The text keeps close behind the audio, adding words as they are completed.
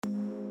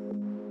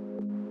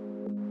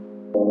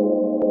Walking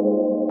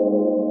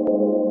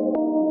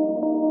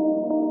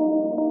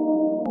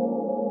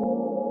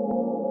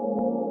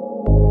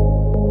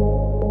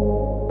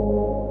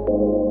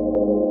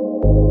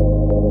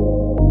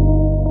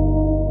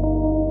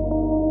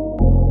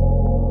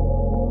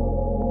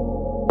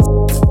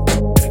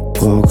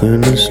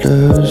the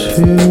stairs,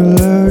 feel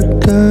like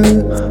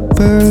they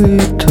barely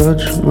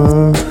touch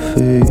my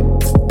feet.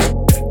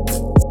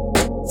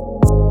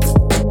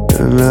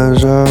 And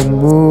as I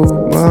move,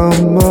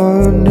 my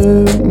mind,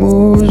 it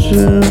moves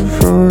in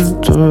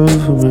front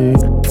of me.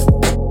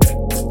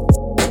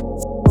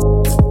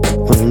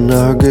 And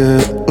I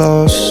get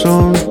lost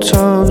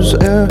sometimes,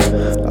 yeah,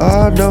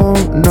 I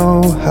don't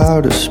know how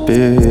to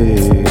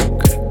speak.